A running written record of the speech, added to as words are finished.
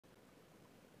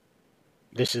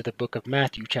This is the book of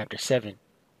Matthew, chapter 7,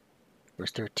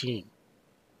 verse 13.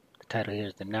 The title here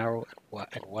is The Narrow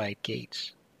and Wide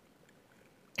Gates.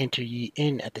 Enter ye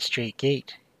in at the straight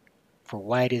gate, for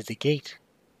wide is the gate,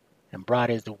 and broad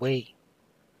is the way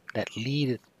that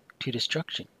leadeth to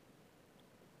destruction,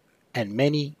 and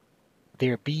many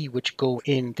there be which go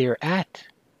in thereat,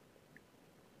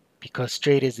 because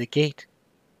strait is the gate,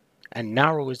 and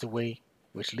narrow is the way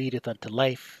which leadeth unto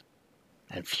life,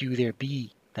 and few there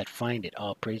be that find it.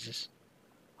 All praises,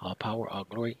 all power, all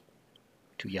glory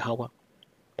to Yahweh,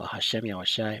 Bahashem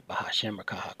Yahushai, Bahashem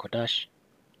Rakaha Kodash.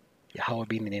 Yahweh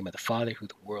being the name of the Father, who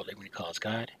the world everybody calls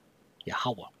God.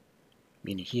 Yahweh,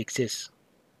 meaning He exists.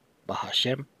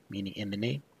 Bahashem, meaning in the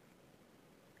name.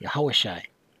 Yahushai,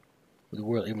 who the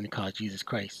world everybody calls Jesus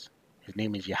Christ. His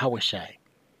name is Yahushai,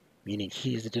 meaning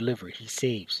He is the deliverer. He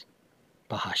saves.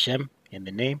 Bahashem, in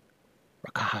the name.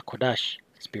 Rakaha Kodash,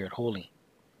 Spirit Holy.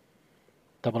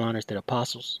 Double honors to the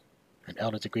apostles and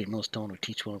elders of Great Millstone who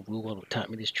teach well and rule well, who taught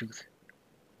me this truth.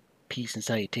 Peace and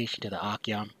salutation to the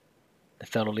Akyam, the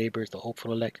fellow laborers, the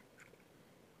hopeful elect,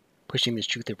 pushing this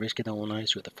truth at risk in their own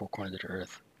lives through the four corners of the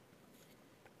earth.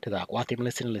 To the Akwathim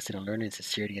listen and learn in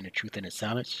sincerity and the truth and in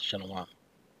silence. Shalom.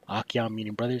 Akyam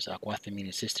meaning brothers, Akwathim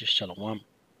meaning sisters. Shalom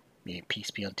meaning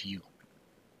peace be unto you.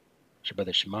 It's your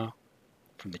brother Shema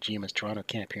from the GMS Toronto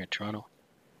camp here in Toronto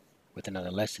with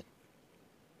another lesson.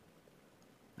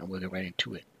 And we'll get right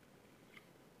into it.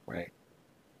 Right?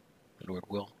 The Lord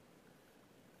will.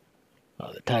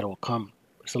 The title will come.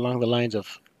 It's along the lines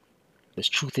of this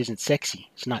truth isn't sexy.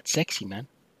 It's not sexy, man.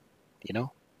 You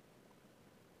know?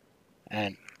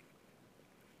 And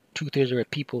truth is that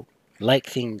people like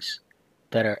things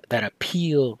that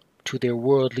appeal to their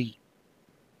worldly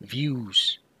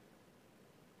views.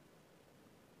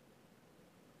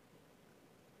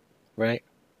 Right?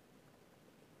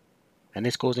 And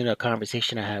this goes into a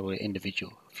conversation I had with an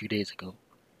individual a few days ago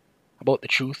about the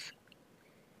truth.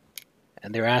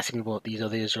 And they're asking about these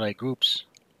other Israelite groups.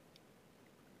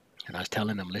 And I was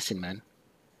telling them, listen, man,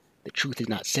 the truth is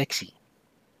not sexy.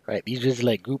 Right? These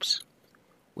Israelite groups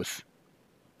with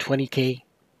 20K,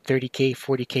 30K,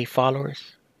 40K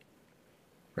followers.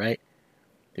 Right?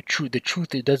 The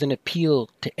truth it doesn't appeal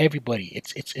to everybody.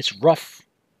 It's rough.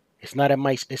 It's not a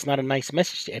nice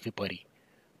message to everybody.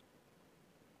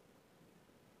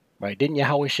 Right? Didn't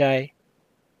Yahushai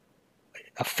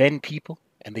offend people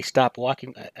and they stopped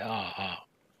walking?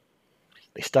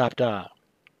 They stopped. Let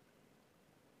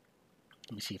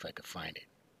me see if I can find it.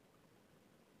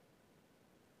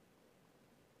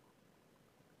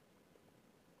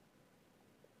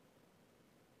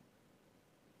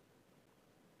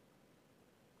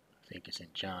 I think it's in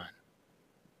John.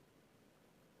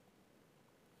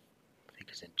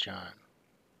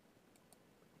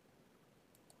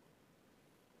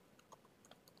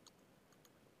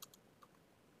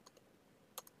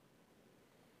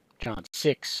 John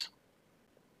 6.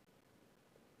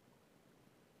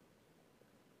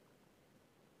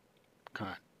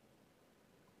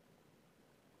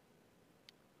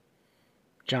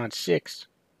 John 6,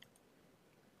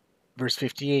 verse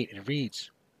 58, it reads,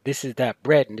 "This is that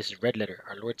bread," and this is red letter.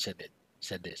 Our Lord said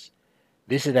this.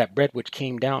 "This is that bread which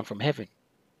came down from heaven.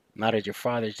 Not as your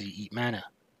fathers did eat manna,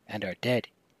 and are dead.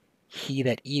 He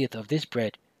that eateth of this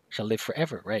bread shall live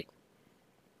forever." Right?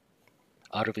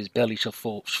 Out of his belly shall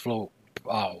flow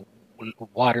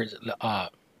waters,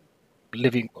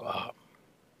 living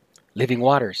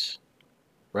waters.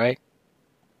 Right?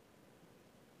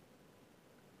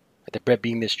 The bread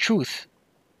being this truth.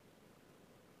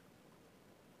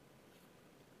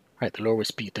 Right? The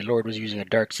Lord was using a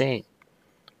dark saying.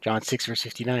 John 6, verse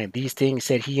 59. "These things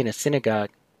said he in a synagogue."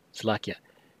 Salakia.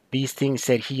 "These things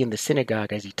said he in the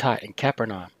synagogue as he taught in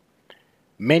Capernaum.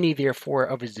 Many therefore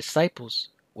of his disciples,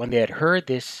 when they had heard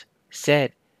this,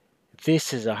 said,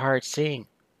 This is a hard saying.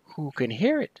 Who can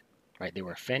hear it?" Right? They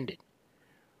were offended.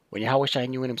 When Yahushua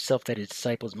knew in himself that his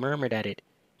disciples murmured at it,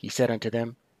 he said unto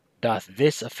them, "Doth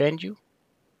this offend you?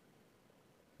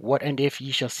 What and if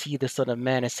ye shall see the Son of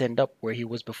Man ascend up where he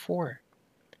was before?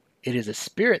 It is a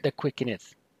spirit that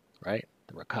quickeneth." Right?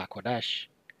 The Rakah Kodash.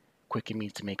 Quicken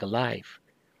means to make alive.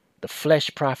 "The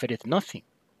flesh profiteth nothing.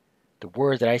 The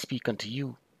words that I speak unto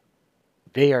you,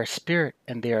 they are spirit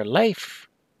and they are life.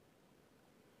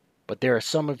 But there are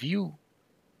some of you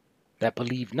that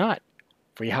believe not.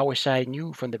 For Yahushua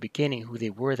knew from the beginning who they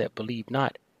were that believed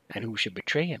not, and who should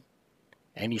betray him.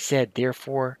 And he said,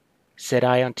 Therefore said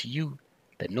I unto you,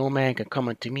 that no man can come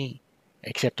unto me,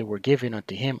 except it were given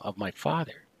unto him of my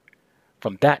Father."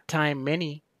 From that time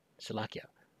many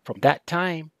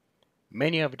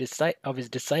of his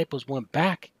disciples went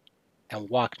back and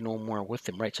walked no more with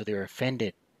him. Right? So they were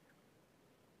offended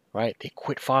right? They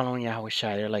quit following Yahweh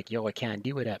Shai. They're like, yo, I can't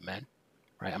deal with that, man.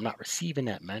 Right? I'm not receiving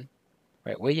that, man.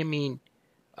 Right? What do you mean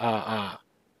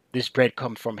this bread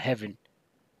comes from heaven?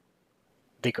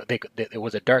 It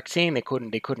was a dark saying. They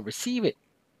couldn't receive it.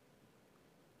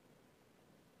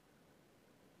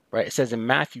 Right? It says in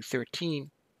Matthew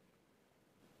 13.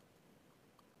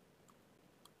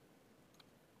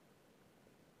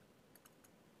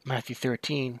 Matthew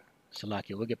 13.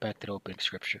 Salakia, we'll get back to the opening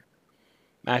scripture.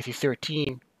 Matthew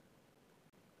 13,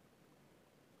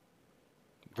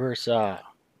 verse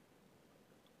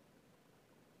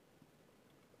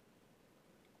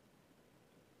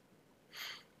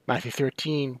Matthew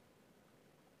 13,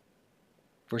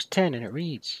 verse 10, and it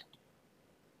reads,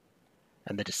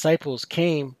 "And the disciples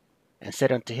came and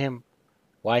said unto him,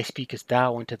 Why speakest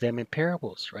thou unto them in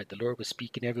parables?" Right? The Lord was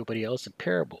speaking to everybody else in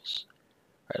parables.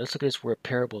 Right? Let's look at this word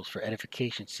parables for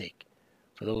edification's sake,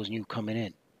 for those new coming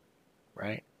in.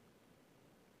 Right?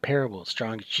 Parables,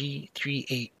 Strong's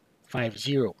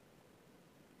G3850.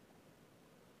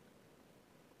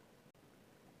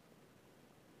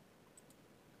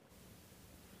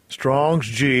 Strong's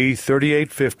G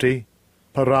 3850,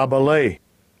 parabole,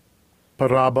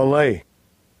 parabole.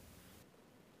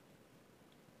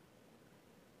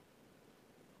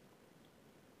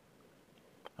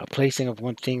 A placing of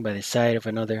one thing by the side of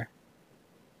another,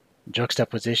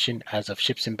 juxtaposition as of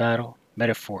ships in battle,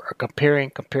 metaphor, a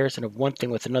comparison of one thing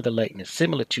with another likeness,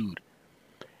 similitude,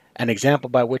 an example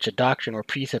by which a doctrine or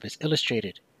precept is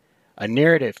illustrated, a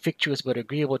narrative fictitious but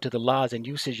agreeable to the laws and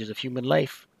usages of human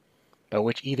life, by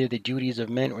which either the duties of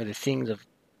men or the things of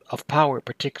power,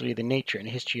 particularly the nature and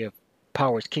history of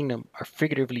power's kingdom, are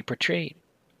figuratively portrayed.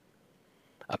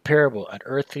 A parable, an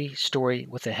earthly story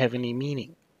with a heavenly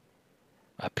meaning.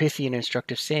 A pithy and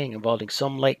instructive saying involving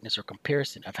some likeness or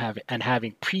comparison of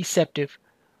having preceptive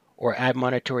or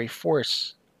admonitory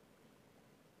force.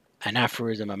 An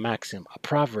aphorism, a maxim, a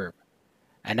proverb,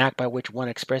 an act by which one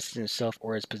expresses himself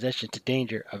or his possession to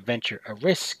danger, a venture, a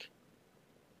risk.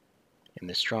 In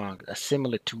the Strong, a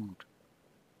similitude,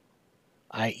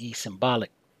 i.e. symbolic,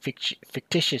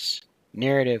 fictitious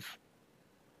narrative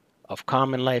of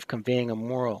common life conveying a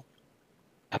moral,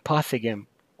 apothegm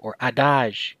or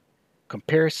adage,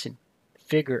 comparison,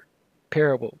 figure,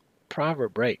 parable,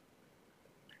 proverb, right?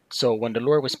 So when the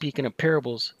Lord was speaking in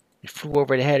parables, it flew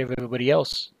over the head of everybody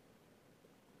else.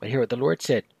 But hear what the Lord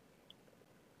said,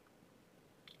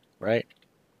 right?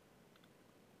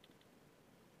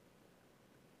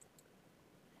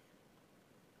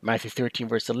 Matthew 13,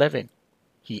 verse 11.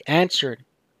 He answered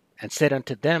and said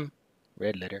unto them,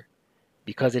 red letter,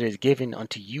 because it is given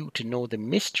unto you to know the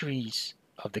mysteries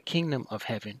of the kingdom of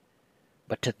heaven,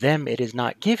 but to them it is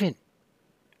not given,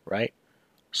 right?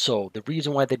 So the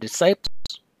reason why the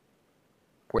disciples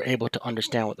were able to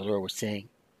understand what the Lord was saying,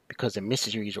 because the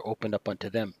mysteries were opened up unto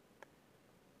them,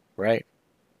 right?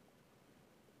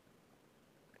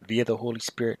 Via the Holy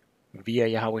Spirit, via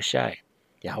Yahweh Shai.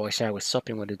 Yahweh Shai was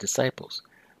supping with the disciples,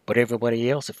 but everybody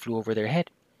else, it flew over their head.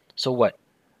 So what?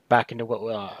 Back into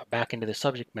the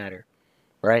subject matter,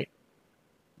 right?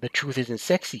 The truth isn't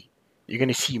sexy. You're going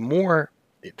to see more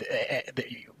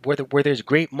where there's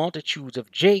great multitudes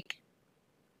of Jake,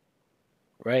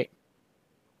 right?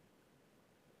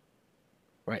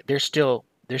 Right? They're still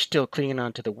clinging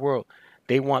on to the world.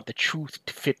 They want the truth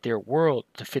to fit their world,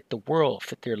 to fit the world,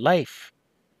 fit their life.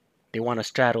 They want to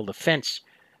straddle the fence.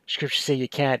 Scripture say you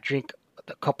can't drink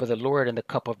the cup of the Lord and the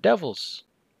cup of devils.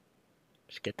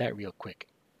 Let's get that real quick,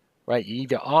 right? You're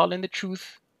either all in the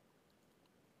truth,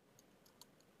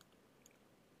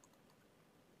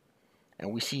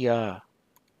 and we see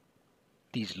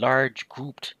these large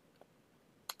grouped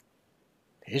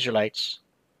Israelites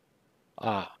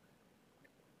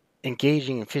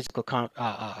engaging in physical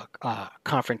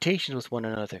confrontations with one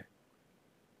another,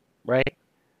 right?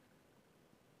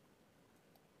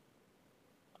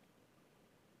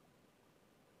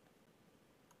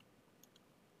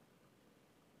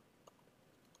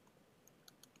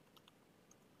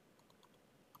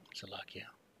 Salakia.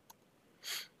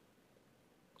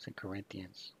 It's in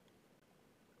Corinthians.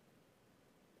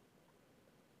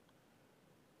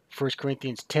 1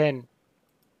 Corinthians 10,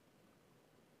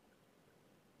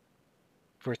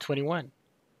 verse 21.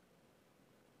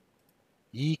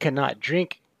 Ye cannot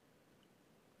drink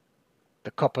the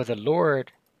cup of the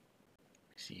Lord.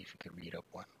 Let's see if we can read up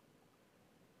one.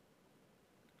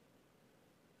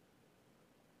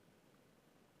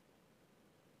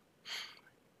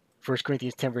 First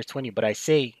Corinthians 10, verse 20. But I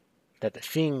say that the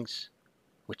things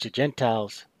which the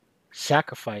Gentiles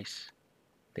sacrifice,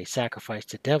 they sacrifice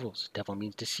to devils. Devil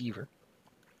means deceiver,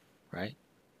 right?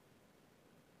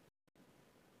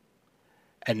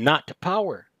 And not to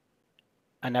power.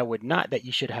 and I would not that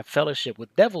ye should have fellowship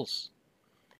with devils.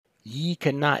 Ye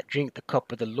cannot drink the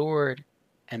cup of the Lord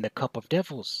and the cup of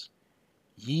devils.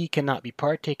 Ye cannot be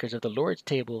partakers of the Lord's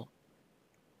table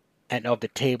and of the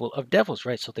table of devils,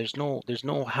 right? So there's no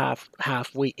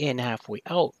halfway in, halfway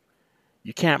out.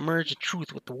 You can't merge the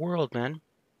truth with the world, man.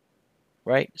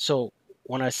 Right? So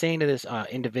when I was saying to this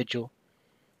individual,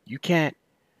 you can't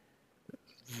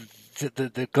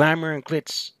the glamour and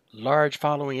glitz large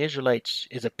following Israelites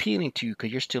is appealing to you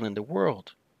because you're still in the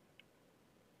world.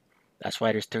 That's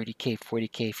why there's 30K,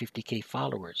 40K, 50K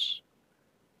followers,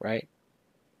 right?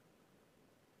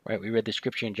 Right? We read the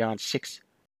scripture in John 6.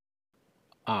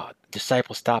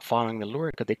 Disciples stopped following the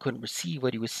Lord because they couldn't receive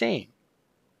what he was saying.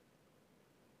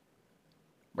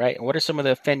 Right? And what are some of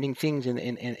the offending things in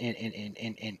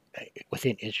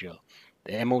within Israel?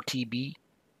 The MOTB,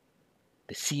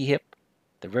 the CHIP,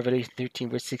 the Revelation 13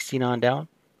 verse 16 on down.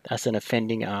 That's an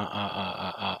offending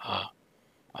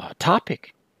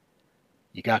topic.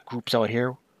 You got groups out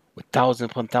here with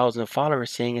thousands upon thousands of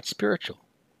followers saying it's spiritual,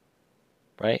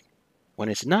 right? When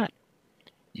it's not.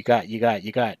 You got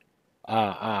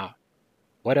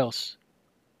what else?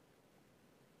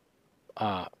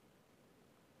 The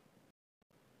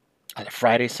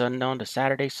Friday sundown, the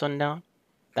Saturday sundown.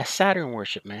 That's Saturn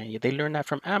worship, man. They learned that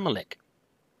from Amalek.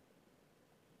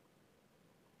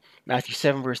 Matthew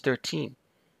 7 verse 13.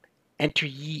 Enter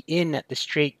ye in at the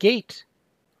straight gate,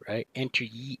 right? Enter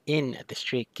ye in at the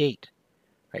straight gate,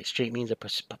 right? Straight means a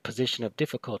position of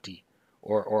difficulty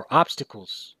or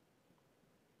obstacles.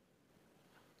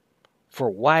 For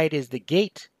wide is the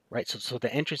gate, right? So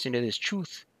the entrance into this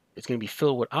truth is going to be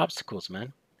filled with obstacles,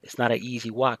 man. It's not an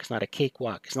easy walk. It's not a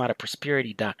cakewalk. It's not a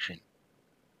prosperity doctrine.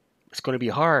 It's going to be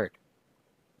hard.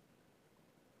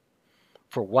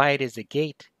 For wide is the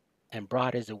gate and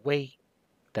broad is the way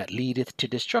that leadeth to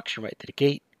destruction, right? The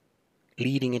gate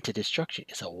leading into destruction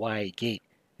is a wide gate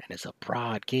and it's a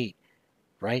broad gate,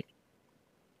 right?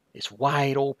 It's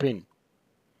wide open.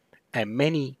 And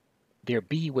many there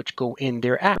be which go in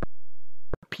thereat.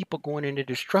 People going into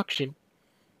destruction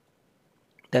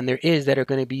than there is that are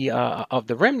going to be of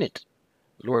the remnant.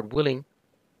 Lord willing,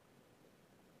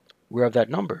 we're of that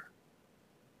number.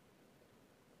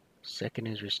 2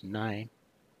 Ezra 9.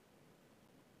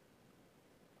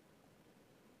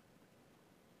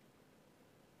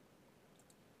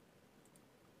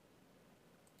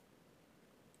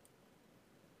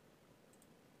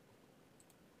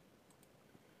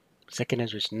 Second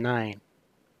Ezra 9.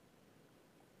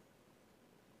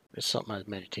 There's something I was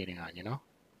meditating on, you know.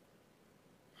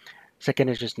 2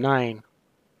 Ezra 9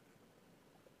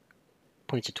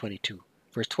 points to 22.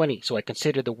 Verse 20. So I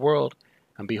considered the world,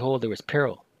 and behold, there was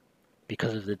peril,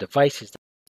 because of the devices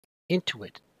into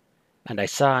it. And I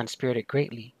saw and spared it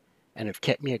greatly, and have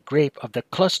kept me a grape of the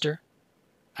cluster,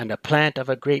 and a plant of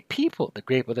a great people. The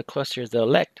grape of the cluster is the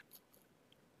elect,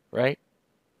 right?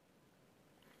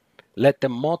 Let the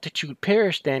multitude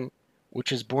perish then,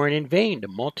 which is born in vain. The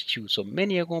multitude. So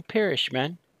many are going to perish,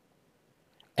 man.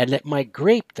 And let my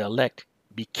grape, the elect,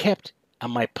 be kept,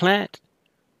 and my plant,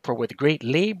 for with great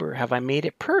labor have I made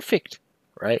it perfect,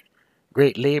 right?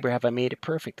 Great labor have I made it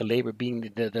perfect. The labor being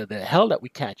the hell that we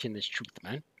catch in this truth,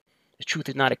 man. The truth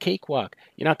is not a cakewalk.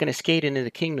 You're not going to skate into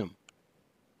the kingdom.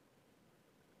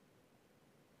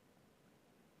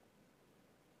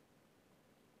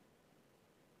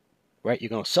 Right? You're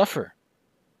going to suffer.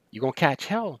 You're going to catch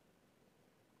hell.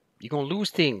 You're going to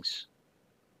lose things.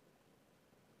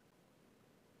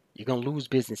 You're going to lose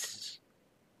businesses.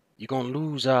 You're going to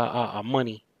lose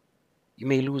money. You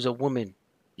may lose a woman.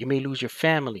 You may lose your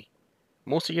family.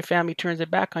 Most of your family turns their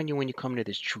back on you when you come to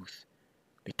this truth.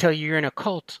 They tell you you're in a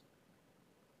cult.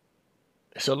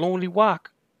 It's a lonely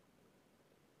walk.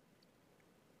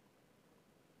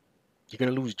 You're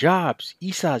going to lose jobs,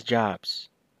 Esau's jobs.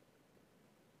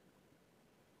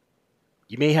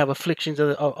 You may have afflictions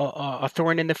of a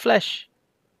thorn in the flesh.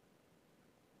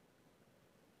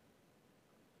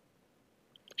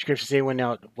 Scripture say when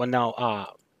now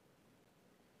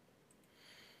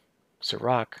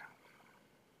Sirach,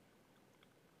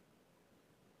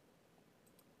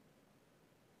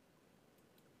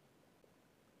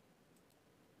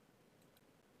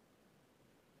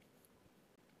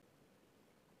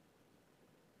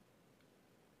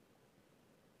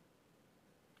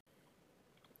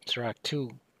 Sirach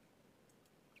 2.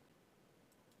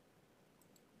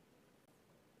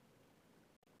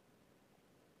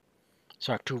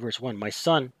 Sirach 2 verse 1. My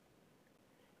son,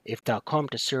 if thou come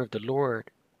to serve the Lord,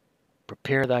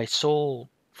 prepare thy soul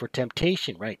for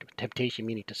temptation, right? Temptation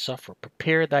meaning to suffer.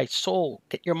 Prepare thy soul.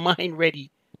 Get your mind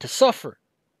ready to suffer.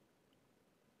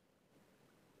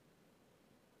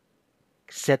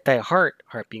 Set thy heart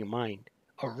being mind,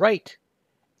 aright,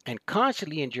 and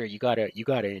constantly endure. You gotta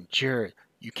endure.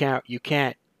 You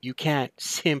can't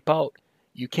simp out.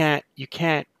 You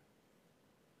can't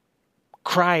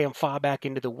cry and fall back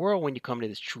into the world when you come to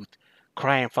this truth.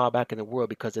 Cry and fall back in the world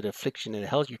because of the affliction and the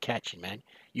hell you're catching, man.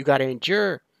 You gotta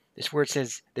endure. This word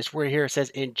here says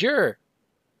endure.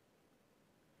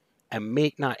 And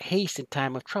make not haste in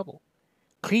time of trouble.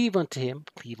 Cleave unto him,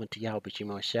 cleave unto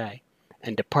Yahweh Shai,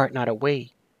 and depart not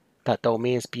away, that thou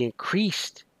mayest be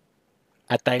increased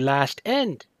at thy last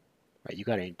end. Right? You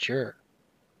gotta endure.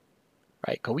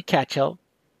 Right? Because we catch hell,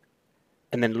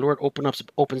 and then the Lord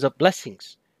opens up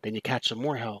blessings. Then you catch some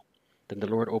more hell. Then the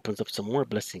Lord opens up some more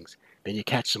blessings. Then you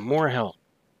catch some more hell.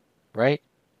 Right?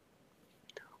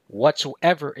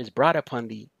 Whatsoever is brought upon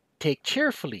thee, take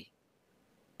cheerfully,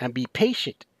 and be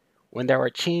patient when thou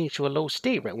art changed to a low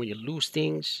state. Right? When you lose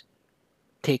things,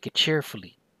 take it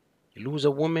cheerfully. You lose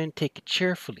a woman, take it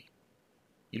cheerfully.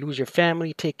 You lose your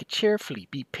family, take it cheerfully.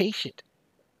 Be patient,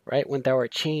 right? When thou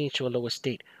art changed to a lower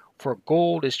state. For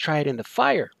gold is tried in the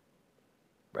fire,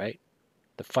 right?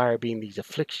 The fire being these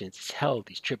afflictions, this hell,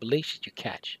 these tribulations you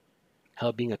catch.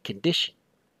 Hell being a condition.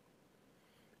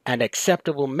 And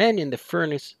acceptable men in the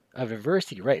furnace of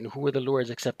adversity, right? And who are the Lord's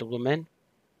acceptable men?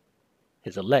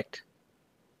 His elect.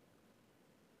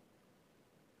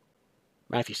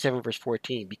 Matthew 7 verse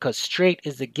 14. Because straight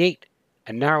is the gate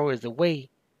and narrow is the way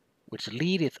which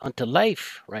leadeth unto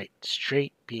life, right?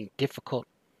 Straight being difficult,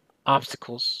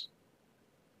 obstacles,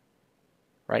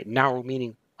 right? Narrow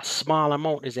meaning a small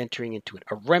amount is entering into it,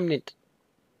 a remnant.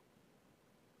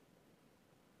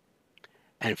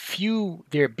 And few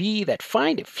there be that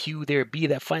find it. Few there be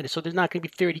that find it. So there's not going to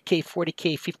be 30K,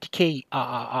 40K,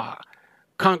 50K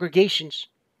congregations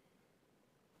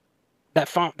that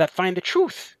find the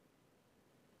truth.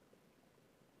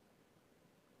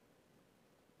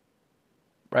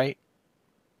 Right?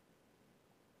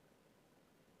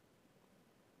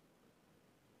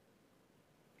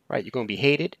 Right? You're going to be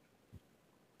hated.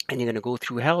 And you're going to go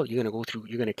through hell. You're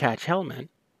going to catch hell, man.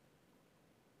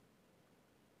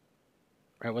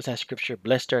 Right? What's that scripture?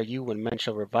 Blessed are you when men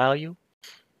shall revile you.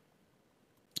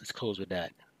 Let's close with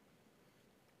that.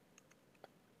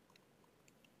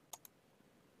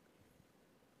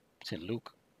 It's in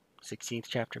Luke 16th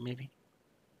chapter, maybe.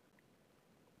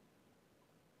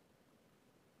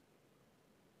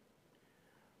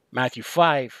 Matthew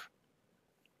 5,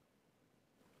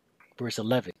 verse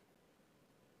 11.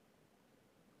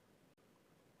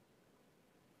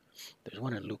 There's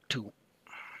one in Luke too.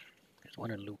 There's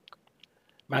one in Luke.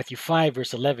 Matthew 5,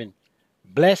 verse 11.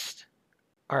 Blessed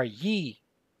are ye.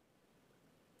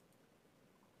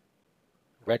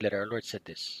 Red letter, our Lord said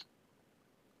this.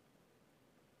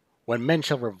 When men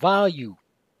shall revile you,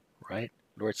 right?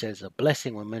 Lord says a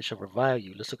blessing when men shall revile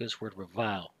you. Let's look at this word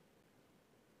revile.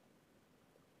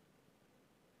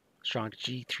 Strong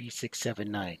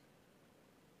G3679.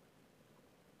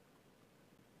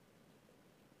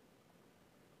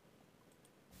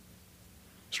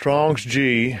 Strong's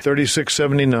G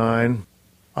 3679.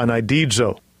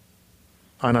 Anididzo.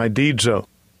 Anididzo.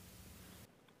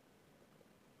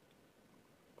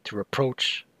 To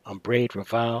reproach, upbraid,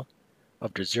 revile,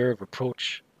 of deserved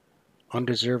reproach,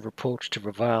 undeserved reproach, to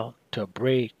revile, to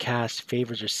upbraid, cast,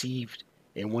 favors received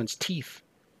in one's teeth.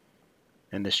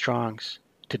 And the Strong's,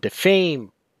 to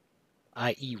defame,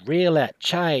 i.e. rail at,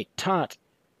 chide, taunt,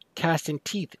 cast in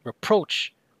teeth,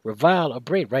 reproach, revile,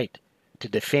 upbraid, right? To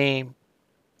defame,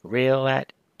 rail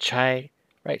at, chide,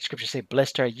 right? Scripture say,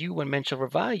 blessed are you when men shall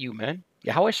revile you, man.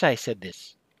 Yahweh Shai said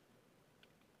this.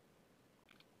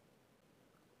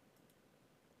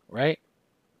 Right?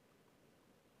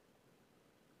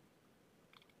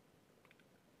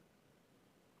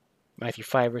 Matthew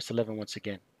 5, verse 11 once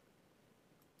again.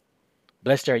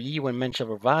 Blessed are ye when men shall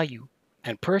revile you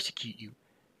and persecute you,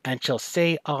 and shall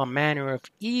say all manner of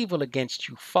evil against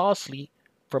you falsely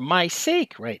for my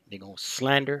sake. Right? They're going to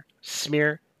slander,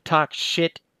 smear, talk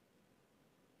shit.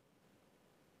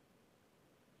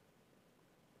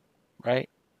 Right?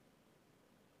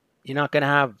 You're not going to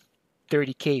have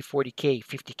 30K, 40K,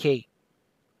 50K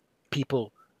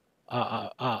people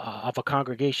of a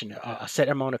congregation, a set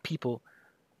amount of people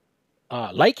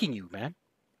liking you, man.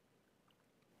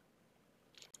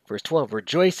 Verse 12,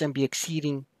 rejoice and be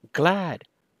exceeding glad,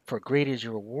 for great is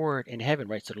your reward in heaven.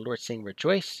 Right? So the Lord's saying,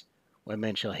 rejoice when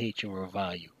men shall hate you and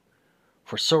revile you.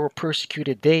 For so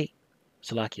persecuted they,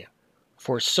 Salakia,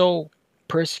 for so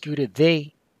persecuted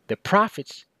they, the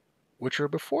prophets, which were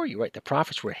before you. Right? The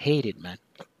prophets were hated, man.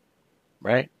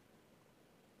 Right?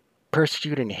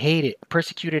 Persecuted and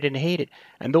hated.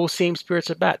 And those same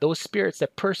spirits are back. Those spirits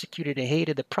that persecuted and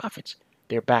hated the prophets,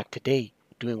 they're back today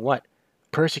Doing what?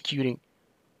 Persecuting.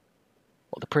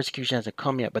 Well, the persecution hasn't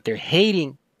come yet, but they're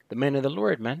hating the men of the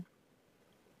Lord, man.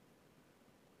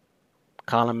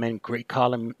 Calling men of the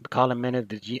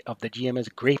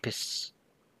GMS grapists,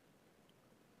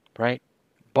 right?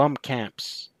 Bum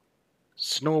camps,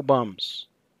 snow bums,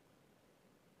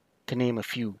 to name a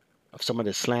few of some of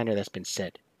the slander that's been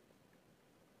said,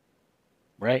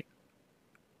 right?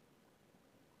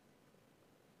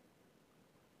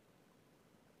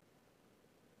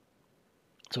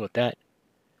 So with that,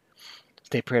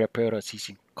 stay prayed up, prayed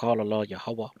Sisi. Call Allah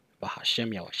Yahweh,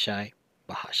 Bahashem Yahweh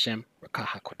Bahashem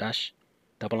Rakaha Kodash.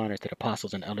 Double honors to the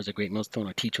apostles and elders of Great Millstone,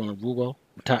 our teacher and rule well,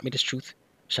 who taught me this truth.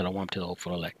 Shalom to the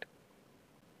hopeful elect.